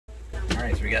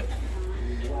Alright, so we got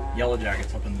yellow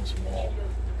jackets up in this wall.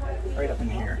 Right up in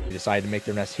here. We decided to make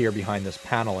their nest here behind this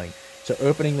paneling. So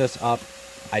opening this up,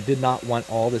 I did not want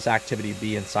all this activity to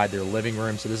be inside their living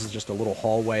room, so this is just a little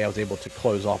hallway I was able to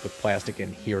close off with plastic,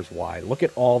 and here's why. Look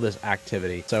at all this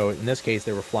activity. So in this case,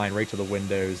 they were flying right to the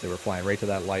windows, they were flying right to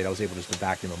that light. I was able just to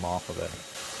vacuum them off of it.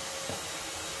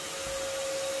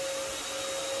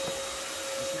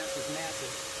 This nest is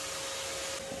massive.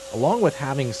 Along with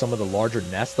having some of the larger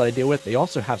nests that I deal with, they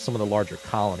also have some of the larger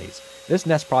colonies. This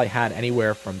nest probably had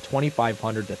anywhere from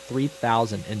 2,500 to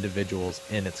 3,000 individuals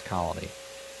in its colony.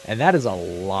 And that is a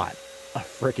lot of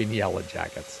freaking yellow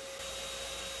jackets.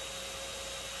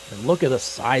 And look at the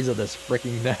size of this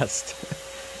freaking nest.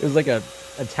 It was like an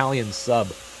Italian sub.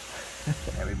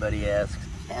 Everybody asks,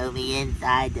 Show me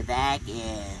inside the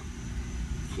vacuum.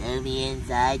 Show me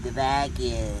inside the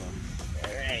vacuum.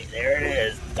 alright, there it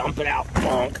is. Dump it out,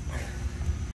 punk.